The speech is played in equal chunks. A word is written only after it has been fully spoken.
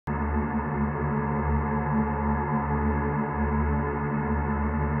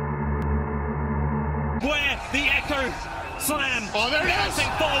Goku slam. Oh, there it is.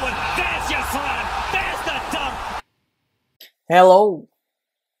 Forward. There's your slam. There's the dump. Hello,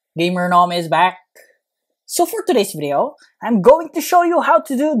 Gamer Nom is back. So for today's video, I'm going to show you how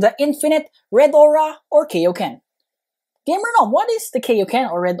to do the infinite Redaura or Kaioken. Gamer Nom, what is the Kaioken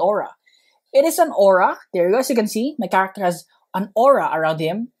or Redaura? It is an aura. There you go, as you can see, my character has an aura around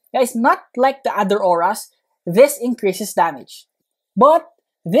him. Guys, not like the other auras, this increases damage. But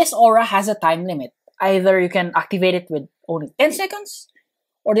this aura has a time limit. Either you can activate it with only 10 seconds,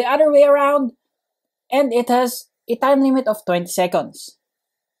 or the other way around, and it has a time limit of 20 seconds.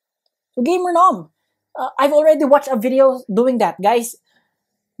 So Gamer Nom, I've already watched a video doing that, guys.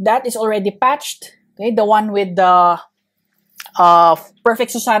 That is already patched. Okay, the one with the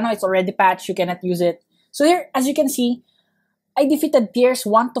Perfect Susano, it's already patched. You cannot use it. So here, as you can see, I defeated tiers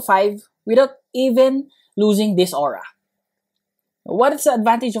 1 to 5 without even losing this aura. What is the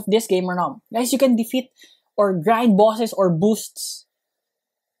advantage of this, Gamer Nom? Guys, you can defeat or grind bosses or boosts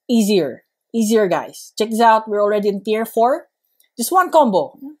easier. Easier, guys. Check this out. We're already in tier 4. Just one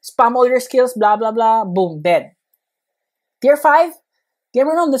combo. Spam all your skills, blah, blah, blah. Boom, dead. Tier 5,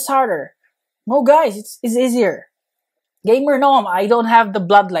 Gamer Nom, that's harder. No, guys, it's easier. Gamer Nom, I don't have the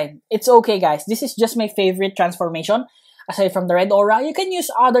bloodline. It's okay, guys. This is just my favorite transformation. Aside from the red aura, you can use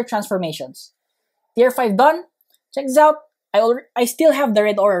other transformations. Tier 5 done. Check this out. I still have the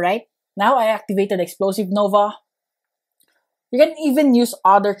red aura, right? Now I activated Explosive Nova. You can even use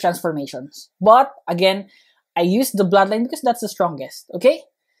other transformations. But again, I use the bloodline because that's the strongest. Okay?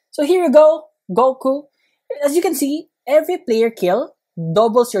 So here you go. Goku. As you can see, every player kill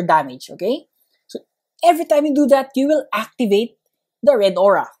doubles your damage. Okay? So every time you do that, you will activate the red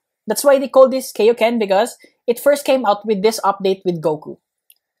aura. That's why they call this Kaioken, because it first came out with this update with Goku.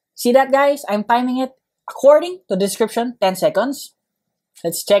 See that, guys? I'm timing it according to the description, 10 seconds.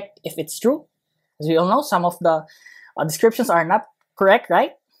 Let's check if it's true. As we all know, some of the descriptions are not correct,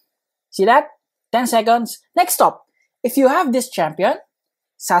 right? See that? 10 seconds. Next stop. If you have this champion,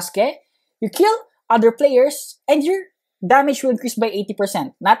 Sasuke, you kill other players and your damage will increase by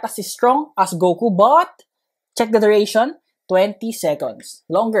 80%. Not as strong as Goku, but check the duration. 20 seconds.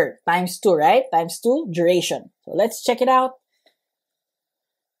 Longer. Times 2, right? Times 2 duration. So let's check it out.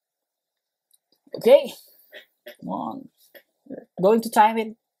 Okay. Come on. We're going to time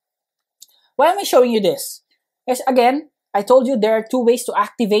it. Why am I showing you this? Yes, again, I told you there are 2 ways to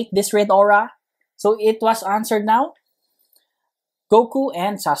activate this red aura. So it was answered now. Goku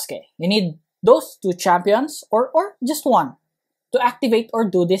and Sasuke. You need those 2 champions or just one to activate or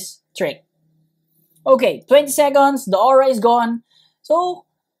do this trick. Okay, 20 seconds, the aura is gone. So,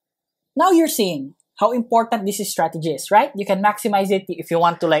 now you're seeing how important this strategy is, right? You can maximize it if you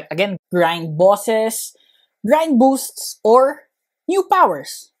want to, like, again, grind bosses, grind boosts, or new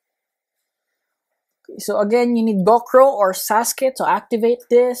powers. Okay, so again, you need Gokuro or Sasuke to activate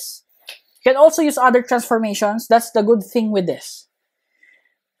this. You can also use other transformations. That's the good thing with this.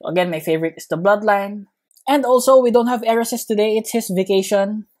 So again, my favorite is the Bloodline. And also, we don't have Ereses today. It's his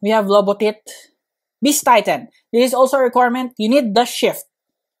vacation. We have Lobotit. Beast Titan. This is also a requirement. You need the shift.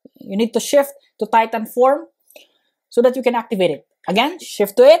 You need to shift to Titan form so that you can activate it. Again,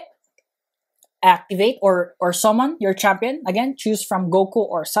 shift to it. Activate or summon your champion. Again, choose from Goku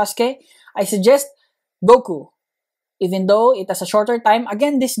or Sasuke. I suggest Goku. Even though it has a shorter time.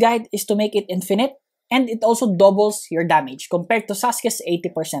 Again, this guide is to make it infinite. And it also doubles your damage compared to Sasuke's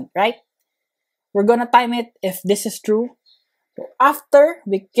 80%, right? We're gonna time it if this is true. So after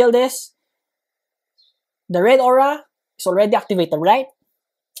we kill this, the red aura is already activated, right?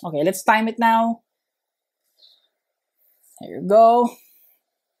 Okay, let's time it now. There you go.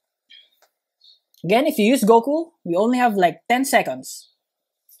 Again, if you use Goku, we only have like 10 seconds.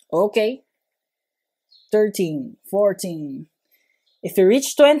 Okay. 13, 14. If you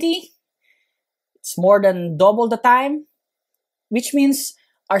reach 20, it's more than double the time, which means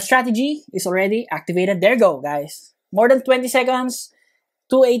our strategy is already activated. There you go, guys. More than 20 seconds,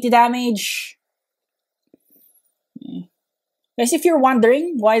 280 damage. Guys, if you're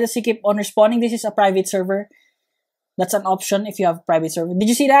wondering why does he keep on respawning, this is a private server. That's an option if you have private server. Did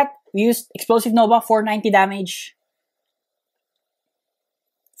you see that? We used Explosive Nova, 490 damage.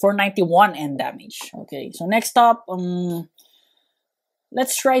 491 end damage. Okay, so next up,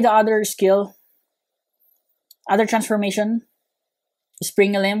 let's try the other skill. Other transformation.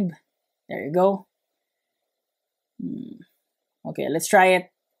 Spring a Limb. There you go. Okay, let's try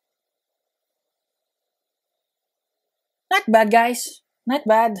it. Not bad, guys. Not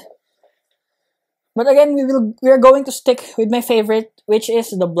bad. But again, we are going to stick with my favorite, which is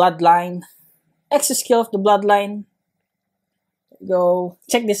the Bloodline. X skill of the Bloodline. Go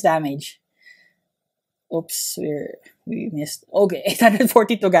check this damage. Oops, we missed. Okay,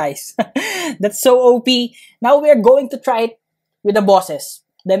 842 guys. That's so OP. Now we are going to try it with the bosses.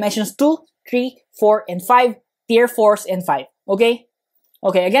 Dimensions 2, 3, 4, and 5. Tier 4s and 5. Okay?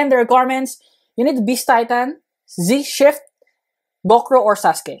 Okay, again, the requirements. You need Beast Titan, Z Shift, Gokuro, or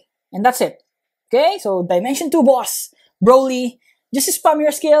Sasuke. And that's it. Okay? So, Dimension 2 boss. Broly. Just spam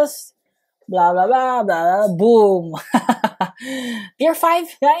your skills. Blah, blah, blah, blah, blah. Boom. Tier 5,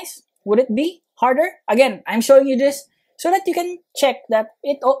 guys. Would it be harder? Again, I'm showing you this so that you can check that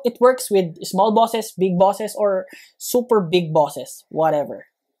it works with small bosses, big bosses, or super big bosses. Whatever.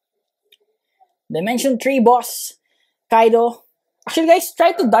 Dimension 3 boss. Kaido. Actually, guys,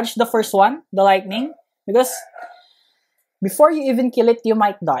 try to dodge the first one, the lightning. Because before you even kill it, you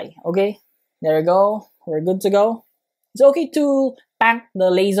might die. Okay? There you go. We're good to go. It's okay to tank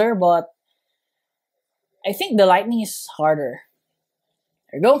the laser, but I think the lightning is harder.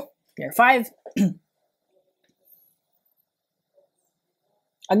 There you go. Tier 5.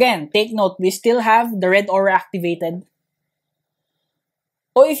 Again, take note, we still have the red aura activated.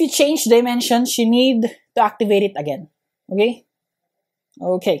 So if you change dimensions, you need to activate it again. Okay?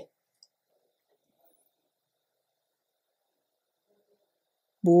 Okay.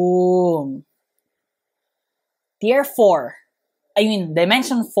 Boom. Tier 4. I mean,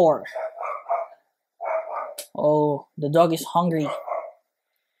 dimension 4. Oh, the dog is hungry.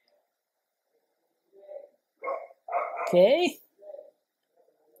 Okay.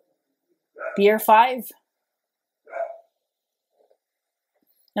 Tier 5.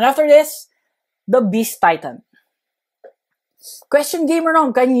 And after this, the Beast Titan. Question Gamer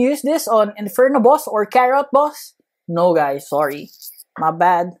Nom, can you use this on Inferno boss or Carrot boss? No guys, sorry. My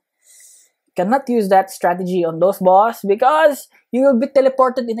bad. Cannot use that strategy on those boss because you will be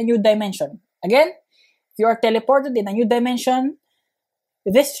teleported in a new dimension. Again, if you are teleported in a new dimension,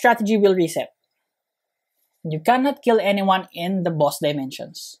 this strategy will reset. You cannot kill anyone in the boss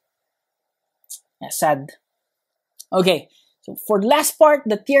dimensions. That's sad. Okay, so for the last part,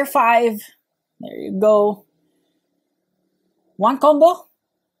 the tier 5. There you go. One combo?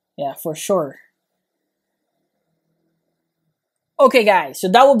 Yeah, for sure. Okay guys, so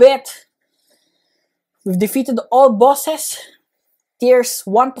that will be it. We've defeated all bosses. Tiers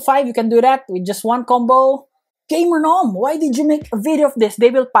 1 to 5, you can do that with just one combo. Gamer Nom, why did you make a video of this?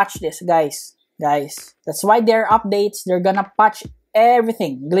 They will patch this, guys. Guys, that's why there are updates. They're gonna patch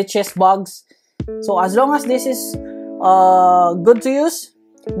everything. Glitches, bugs. So as long as this is good to use,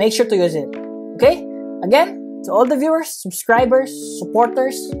 make sure to use it. Okay? Again, to all the viewers, subscribers,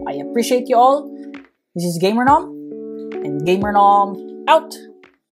 supporters, I appreciate you all. This is Gamer Nom, and Gamer Nom out.